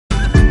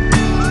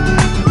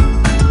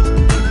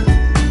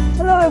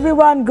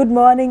everyone, good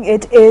morning.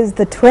 It is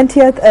the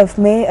 20th of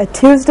May, a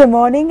Tuesday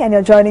morning, and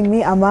you're joining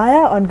me,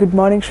 Amaya, on Good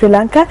Morning Sri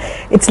Lanka.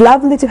 It's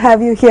lovely to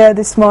have you here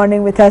this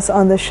morning with us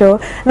on the show,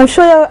 and I'm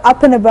sure you're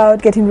up and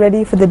about getting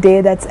ready for the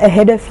day that's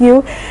ahead of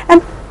you.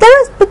 And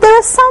there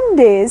are some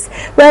days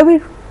where we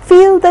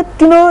feel that,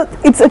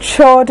 it's a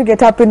chore to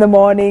get up in the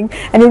morning,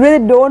 and you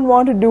really don't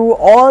want to do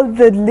all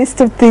the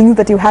list of things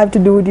that you have to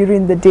do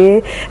during the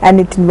day,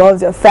 and it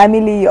involves your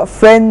family, your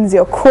friends,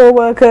 your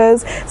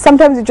co-workers.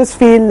 Sometimes you just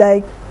feel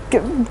like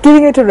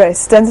giving it a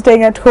rest and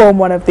staying at home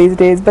one of these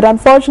days, but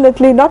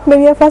unfortunately not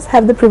many of us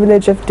have the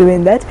privilege of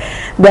doing that.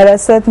 There are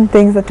certain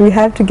things that we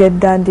have to get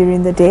done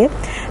during the day,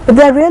 but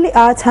there really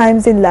are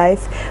times in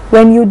life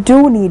when you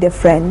do need a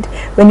friend,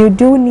 when you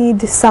do need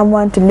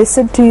someone to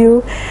listen to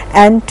you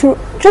and to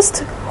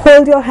just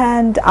hold your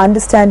hand,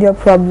 understand your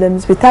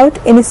problems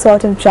without any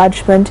sort of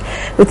judgment,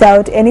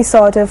 without any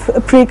sort of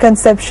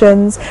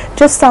preconceptions,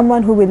 just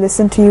someone who will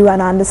listen to you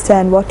and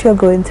understand what you're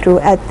going through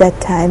at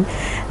that time.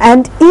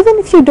 And even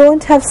if you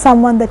don't have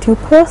someone that you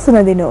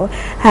personally know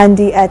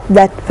handy at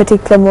that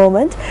particular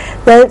moment,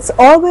 there's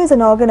always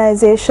an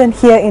organization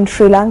here in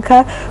Sri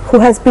Lanka who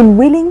has been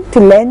willing to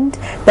lend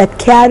that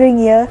caring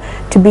ear,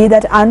 to be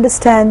that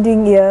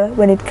understanding ear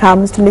when it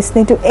comes to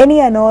listening to any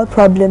and all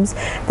problems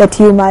that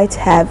you might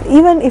have,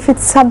 even if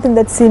it's something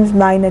that seems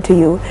minor to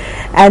you.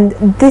 And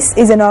this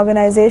is an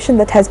organization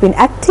that has been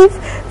active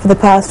for the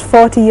past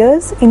 40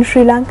 years in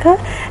Sri Lanka,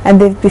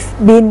 and they've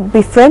been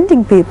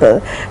befriending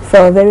people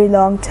for a very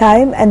long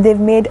time, and they've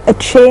made a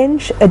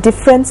change, a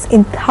difference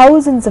in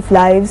thousands of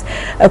lives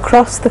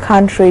across the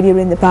country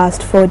during the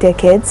past 4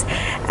 decades.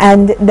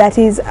 And that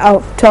is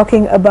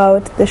talking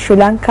about the Sri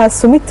Lanka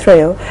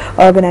Sumitrayo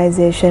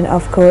organization,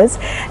 of course.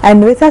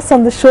 And with us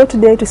on the show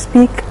today to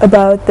speak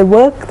about the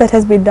work that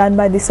has been done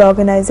by this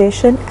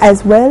organization,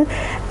 as well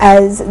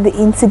as the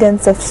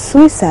incidents of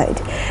suicide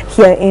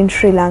here in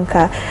Sri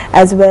Lanka,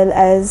 as well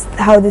as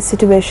how this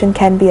situation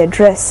can be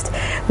addressed,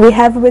 we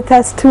have with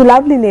us two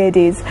lovely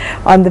ladies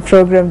on the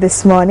program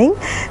this morning.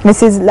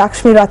 Mrs.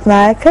 Lakshmi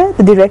Ratnayaka,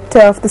 the director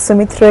of the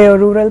Sumitrayo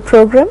Rural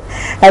Program,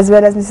 as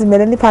well as Mrs.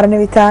 Melanie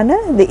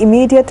Paranavithana, the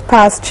immediate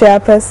past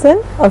chairperson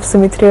of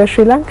Sumitrayo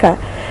Sri Lanka.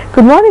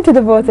 Good morning to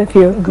the both of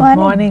you. Good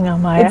morning,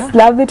 Amaya. It's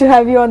lovely to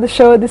have you on the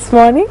show this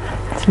morning.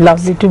 It's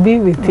lovely to be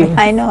with you.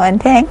 I know, and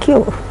thank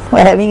you for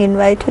having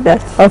invited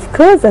us. Of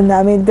course, and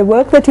I mean, the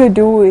work that you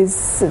do is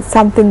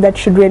something that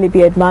should really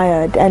be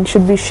admired and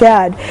should be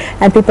shared,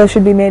 and people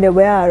should be made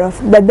aware of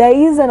that there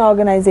is an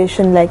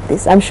organization like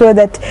this. I'm sure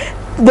that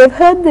they've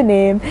heard the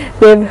name,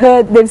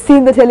 they've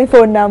seen the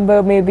telephone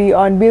number maybe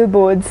on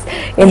billboards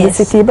in the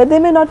city, but they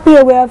may not be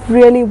aware of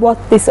really what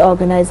this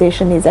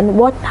organization is and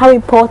how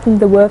important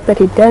the work that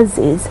it does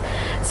is.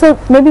 So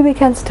maybe we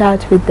can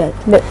start with that.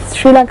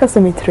 Sri Lanka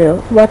Sumitrayo,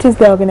 what is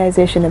the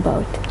organization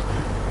about?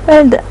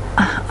 Well,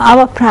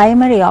 our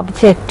primary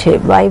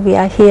objective, why we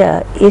are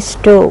here, is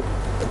to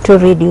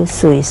reduce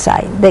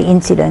suicide, the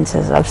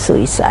incidences of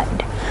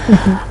suicide.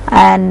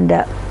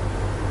 And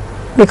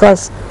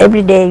because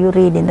every day you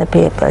read in the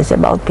papers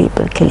about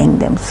people killing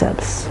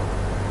themselves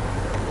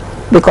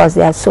because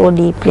they are so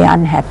deeply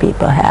unhappy,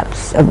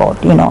 perhaps, about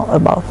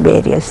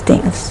various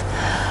things.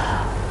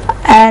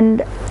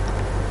 And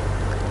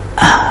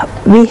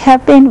we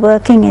have been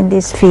working in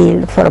this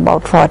field for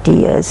about 40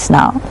 years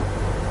now.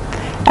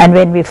 And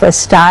when we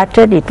first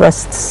started, it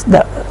was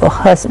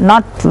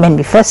not when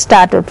we first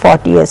started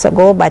 40 years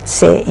ago, but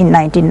say in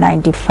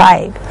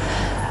 1995,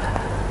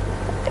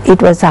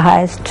 it was the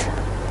highest.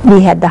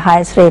 We had the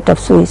highest rate of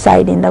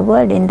suicide in the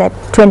world, in that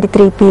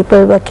 23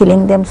 people were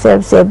killing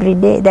themselves every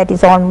day. That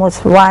is,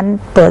 almost one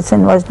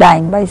person was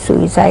dying by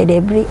suicide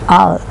every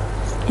hour.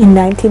 In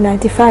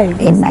 1995?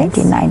 In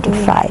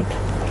 1995.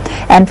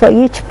 And for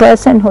each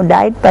person who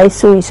died by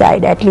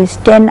suicide, at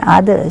least 10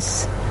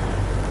 others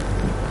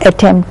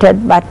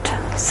attempted but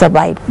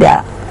survived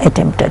their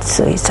attempted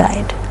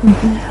suicide.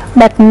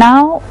 But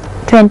now,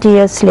 20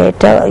 years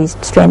later,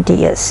 20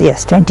 years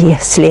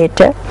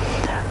later,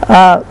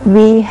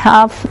 we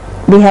have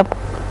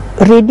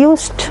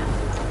reduced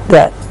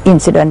the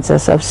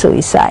incidences of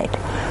suicide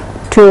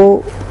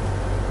to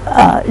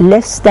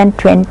less than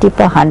 20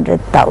 per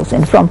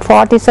 100,000, from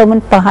 47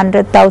 per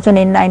 100,000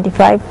 in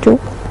 95 to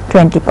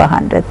 20 per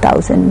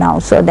 100,000 now,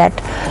 so that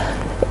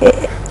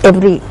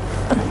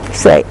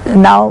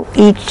now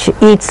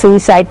each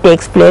suicide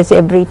takes place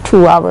every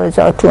 2 hours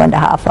or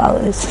 2.5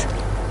 hours,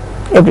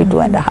 every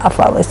 2.5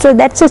 hours. So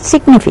that's a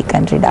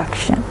significant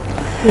reduction.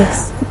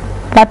 Yes.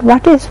 But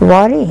what is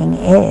worrying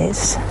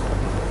is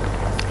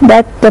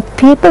that the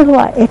people who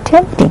are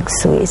attempting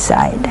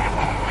suicide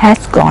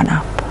has gone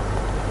up.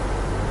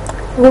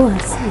 Oh, I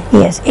see.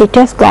 Yes, it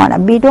has gone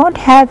up. We don't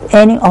have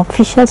any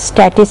official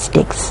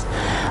statistics,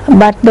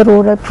 but the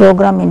rural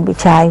program in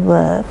which I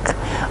work,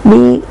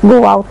 we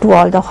go out to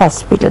all the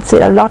hospitals,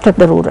 a lot of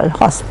the rural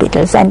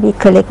hospitals, and we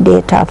collect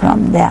data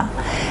from there.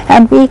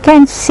 And we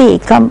can see,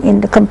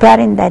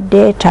 comparing that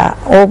data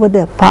over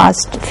the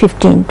past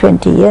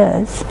 15-20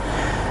 years,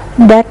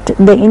 that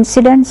the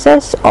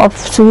incidences of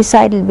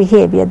suicidal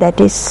behavior,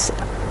 that is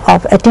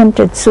of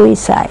attempted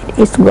suicide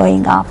is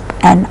going up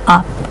and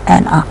up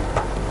and up.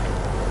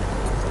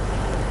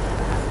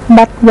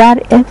 But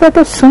wherever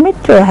the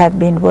Sumitra have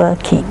been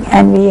working,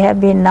 and we have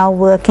been now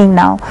working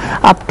now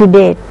up to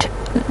date,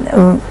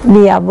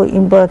 we are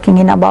working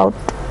in about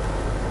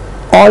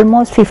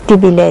almost 50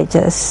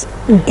 villages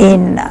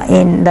in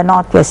the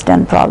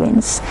northwestern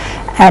province,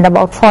 and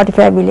about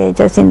 45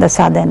 villages in the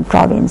southern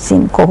province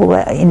in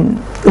Kohuwa, in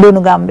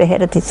Lunugambe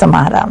Heratissa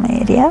Maharama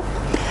area.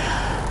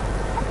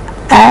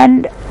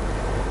 And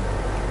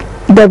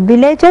the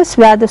villages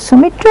where the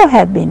Sumitra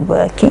have been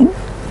working,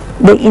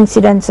 the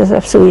incidences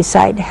of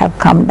suicide have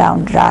come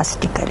down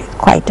drastically,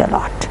 quite a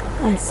lot.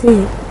 I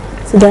see.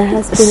 So there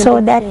has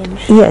been a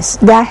change. Yes,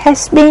 there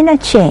has been a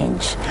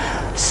change.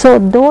 So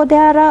though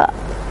there are,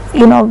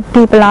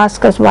 people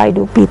ask us, why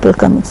do people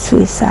commit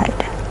suicide?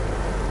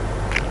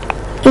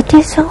 It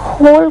is a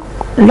whole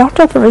lot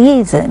of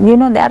reasons.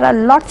 There are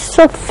lots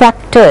of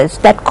factors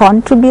that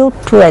contribute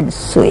towards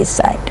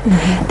suicide,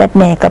 that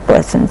make a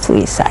person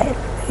suicidal.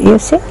 You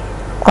see,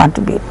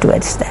 contribute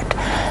towards that.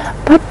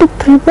 But to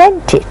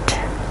prevent it,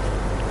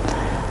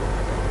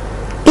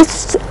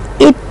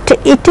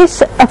 it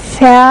is a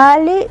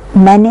fairly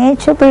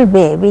manageable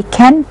way. We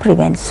can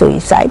prevent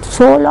suicide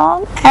so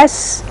long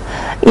as,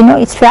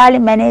 it's fairly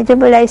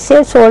manageable, I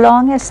say, so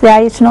long as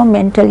there is no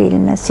mental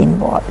illness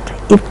involved.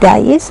 If there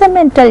is a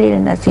mental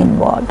illness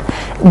involved,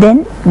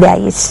 then there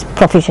is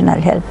professional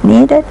help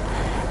needed,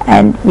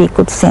 and we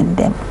could send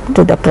them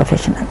to the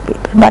professional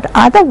people. But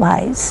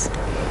otherwise,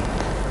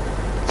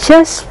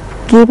 just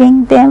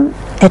giving them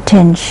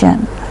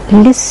attention,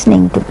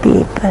 listening to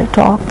people,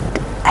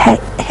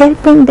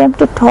 helping them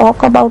to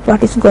talk about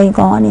what is going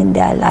on in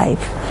their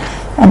life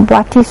and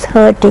what is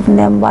hurting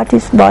them, what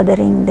is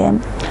bothering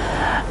them,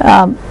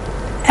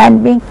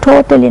 and being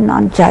totally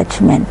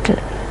non-judgmental,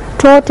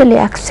 totally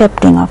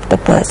accepting of the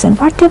person,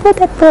 whatever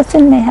that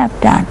person may have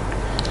done,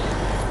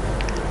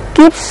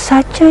 gives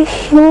such a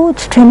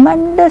huge,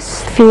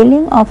 tremendous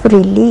feeling of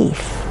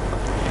relief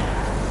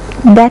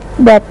that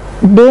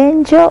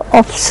danger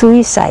of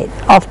suicide,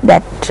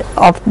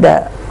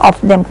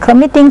 of them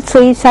committing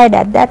suicide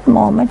at that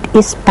moment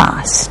is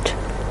past.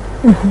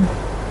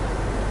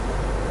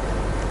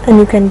 And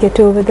you can get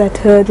over that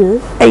hurdle.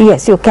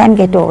 Yes, you can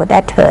get over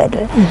that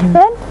hurdle.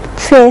 And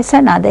face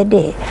another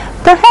day.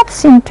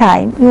 Perhaps in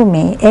time you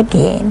may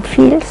again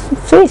feel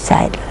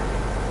suicidal.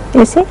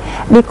 You see,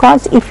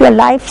 because if your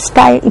life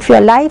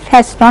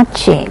has not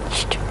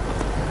changed,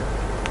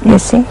 you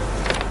see,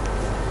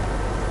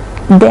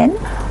 then,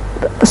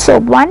 so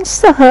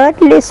once the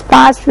hurdle is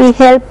passed, we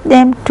help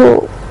them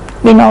to,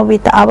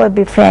 with our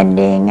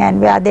befriending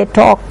and where they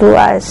talk to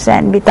us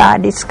and with our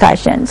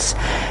discussions,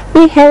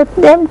 we help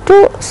them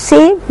to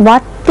see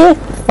what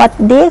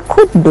they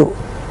could do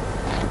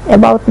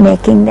about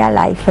making their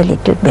life a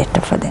little better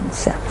for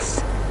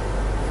themselves.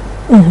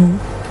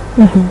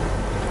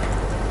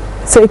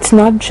 So it's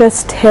not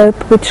just help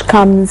which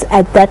comes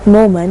at that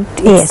moment,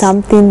 it's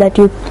something that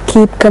you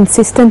keep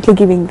consistently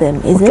giving them,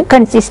 is it?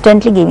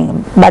 Consistently giving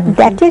them. But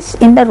that is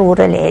in the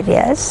rural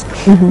areas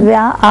where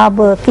our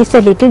work is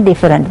a little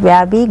different,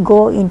 where we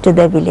go into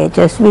the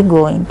villages, we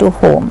go into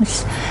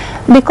homes.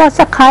 Because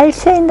the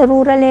culture in the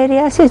rural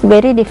areas is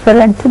very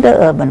different to the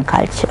urban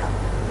culture.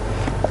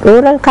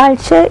 Rural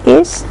culture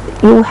is,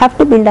 you have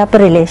to build up a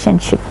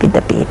relationship with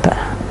the people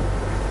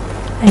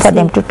for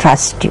them to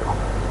trust you.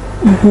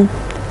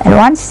 And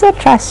once they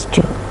trust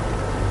you,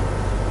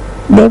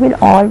 they will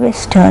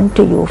always turn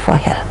to you for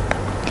help.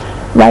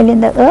 While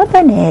in the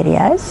urban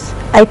areas,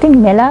 I think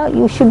Mela,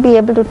 you should be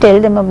able to tell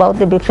them about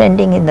the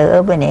befriending in the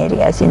urban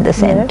areas, in the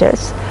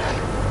centers.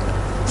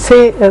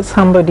 Say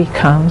somebody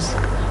comes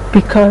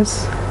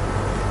because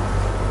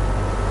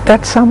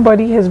that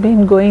somebody has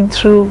been going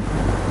through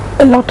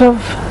a lot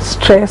of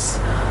stress,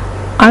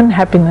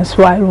 unhappiness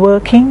while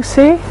working,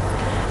 say,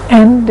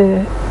 and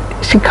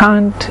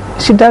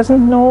she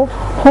doesn't know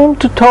whom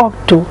to talk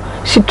to.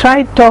 She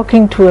tried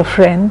talking to a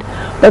friend,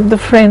 but the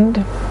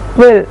friend,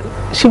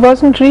 she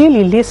wasn't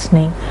really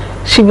listening.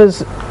 She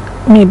was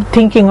maybe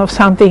thinking of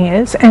something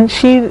else, and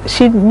she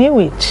knew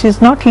it.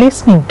 She's not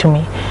listening to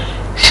me.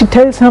 She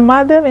tells her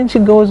mother when she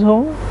goes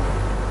home,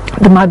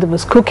 the mother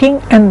was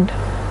cooking, and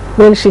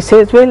she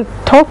says,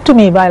 talk to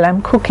me while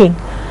I'm cooking.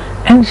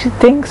 And she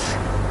thinks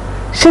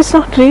she's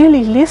not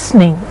really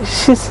listening.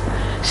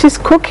 She's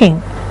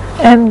cooking,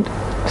 and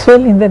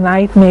in the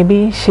night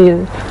maybe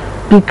she'll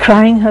be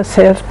crying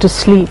herself to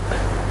sleep,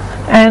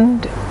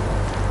 and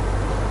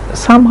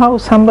somehow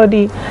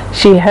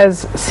she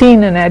has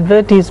seen an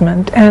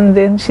advertisement, and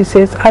then she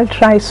says, I'll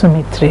try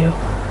Sumitriyo.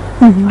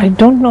 I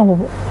don't know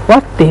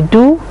what they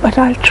do, but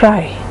I'll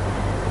try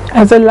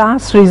as a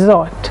last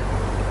resort.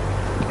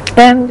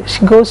 And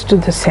she goes to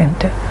the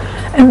center,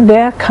 and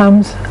there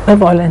comes a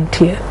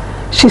volunteer.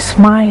 She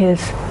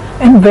smiles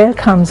and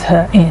welcomes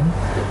her in,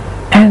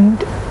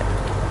 and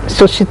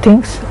so she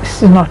thinks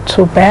this is not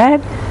so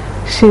bad.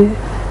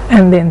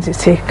 And then they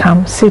say,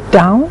 come, sit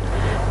down.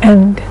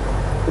 And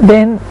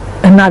then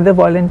another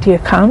volunteer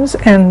comes,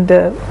 and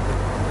the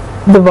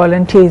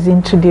volunteer is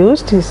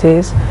introduced. He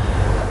says,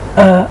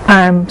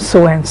 I'm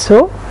so and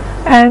so,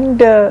 and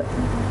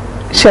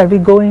shall we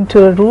go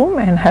into a room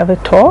and have a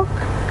talk?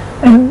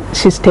 And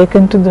she's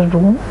taken to the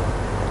room,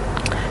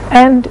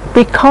 and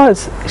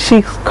because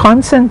she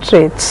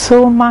concentrates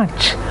so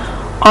much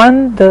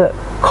on the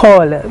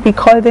caller, we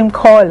call them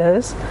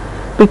callers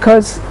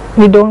because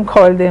we don't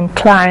call them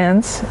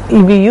clients.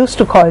 We used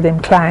to call them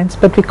clients,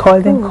 but we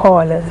call them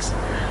callers.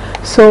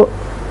 So,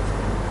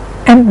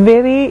 and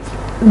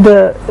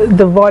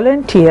the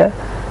volunteer,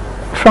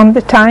 from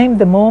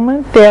the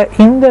moment they are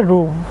in the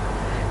room,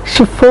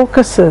 she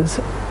focuses,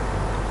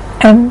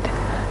 and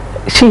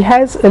she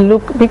has a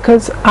look,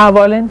 because our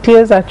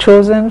volunteers are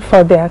chosen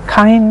for their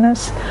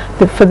kindness,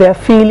 for their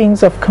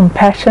feelings of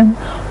compassion,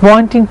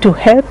 wanting to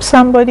help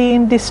somebody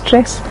in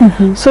distress.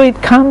 So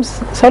it comes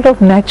sort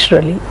of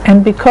naturally,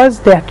 and because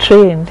they are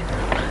trained,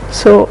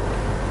 so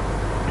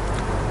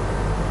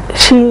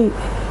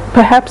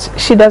perhaps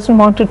she doesn't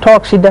want to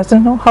talk, she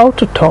doesn't know how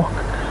to talk,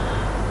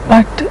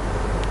 but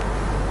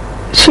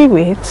she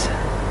waits,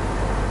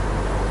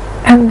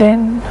 and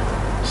then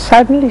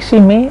suddenly she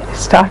may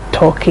start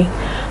talking,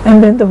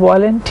 and then the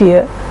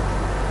volunteer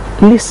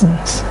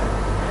listens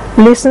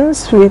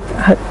with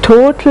a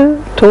total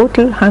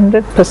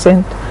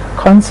 100%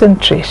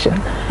 concentration,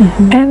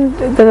 and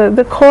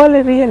the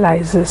caller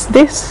realizes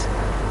this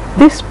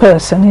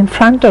person in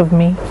front of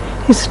me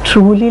is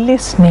truly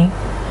listening,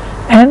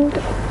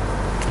 and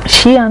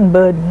she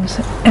unburdens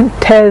and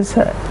tells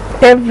her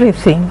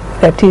everything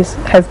that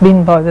has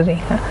been bothering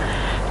her,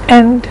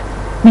 and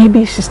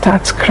maybe she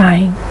starts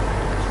crying,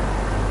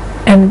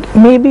 and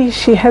maybe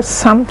she has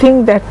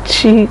something that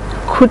she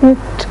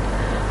couldn't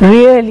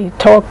really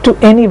talk to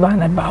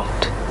anyone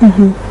about.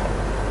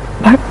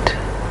 But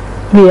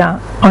we are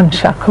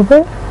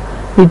unshackable,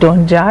 we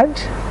don't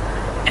judge,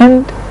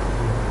 and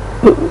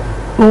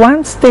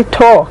once they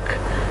talk,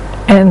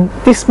 and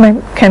this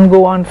can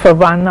go on for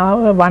 1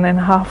 hour,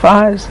 1.5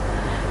 hours,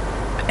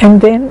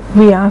 and then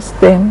we ask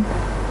them,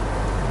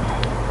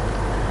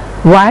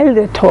 while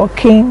they're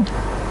talking,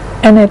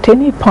 and at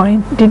any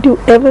point, did you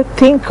ever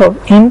think of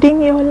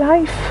ending your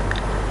life?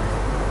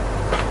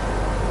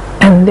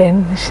 And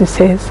then she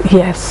says,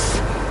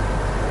 yes,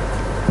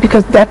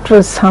 because that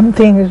was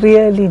something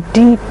really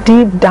deep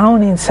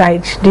down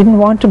inside. She didn't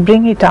want to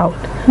bring it out.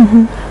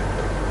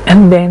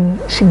 And then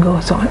she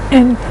goes on.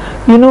 And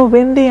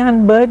when they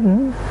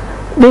unburden,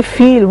 they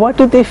feel, what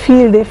do they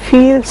feel? They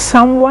feel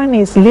someone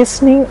is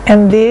listening,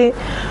 and they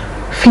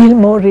feel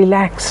more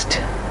relaxed,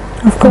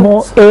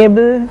 more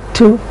able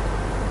to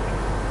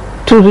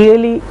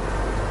really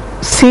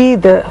see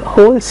the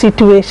whole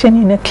situation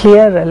in a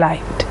clearer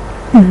light.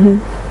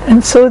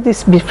 And so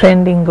this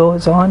befriending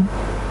goes on,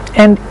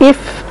 and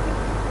if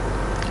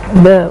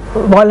the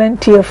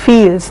volunteer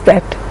feels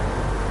that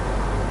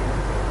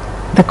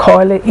the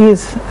caller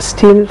is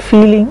still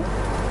feeling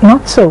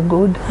not so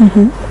good,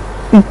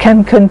 it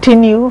can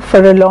continue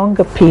for a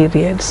longer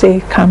period, say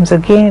it comes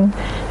again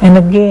and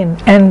again,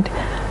 and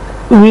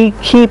we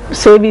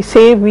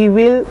say we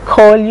will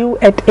call you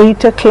at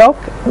 8 o'clock.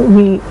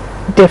 We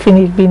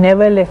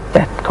never let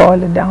that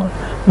caller down.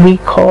 We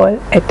call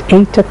at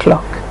 8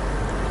 o'clock,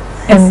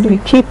 and we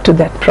keep to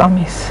that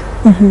promise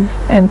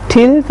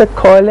until the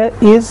caller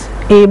is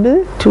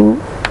able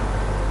to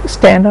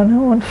stand on her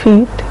own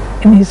feet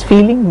and is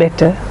feeling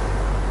better.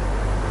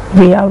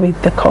 We are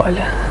with the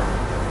caller.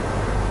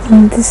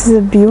 And this is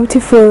a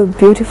beautiful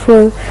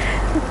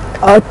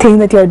thing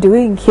that you're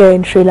doing here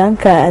in Sri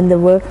Lanka, and the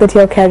work that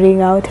you're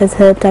carrying out has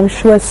helped, I'm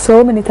sure,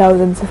 so many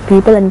thousands of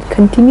people, and it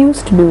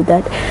continues to do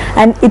that.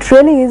 And it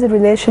really is a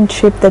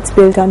relationship that's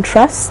built on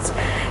trust,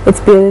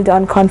 it's built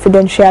on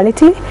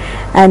confidentiality,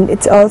 and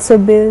it's also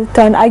built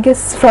on, I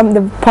guess, from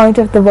the point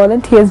of the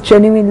volunteers,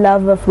 genuine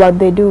love of what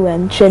they do,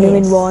 and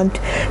genuine want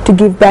to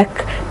give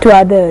back to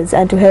others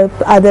and to help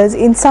others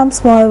in some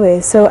small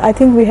way. So I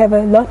think we have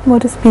a lot more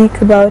to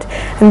speak about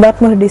and a lot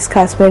more to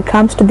discuss when it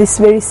comes to this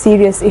very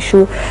serious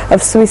issue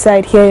of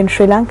suicide here in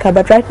Sri Lanka.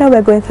 But right now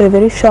we're going for a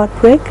very short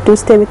break. Do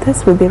stay with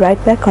us. We'll be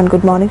right back on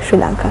Good Morning Sri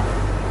Lanka.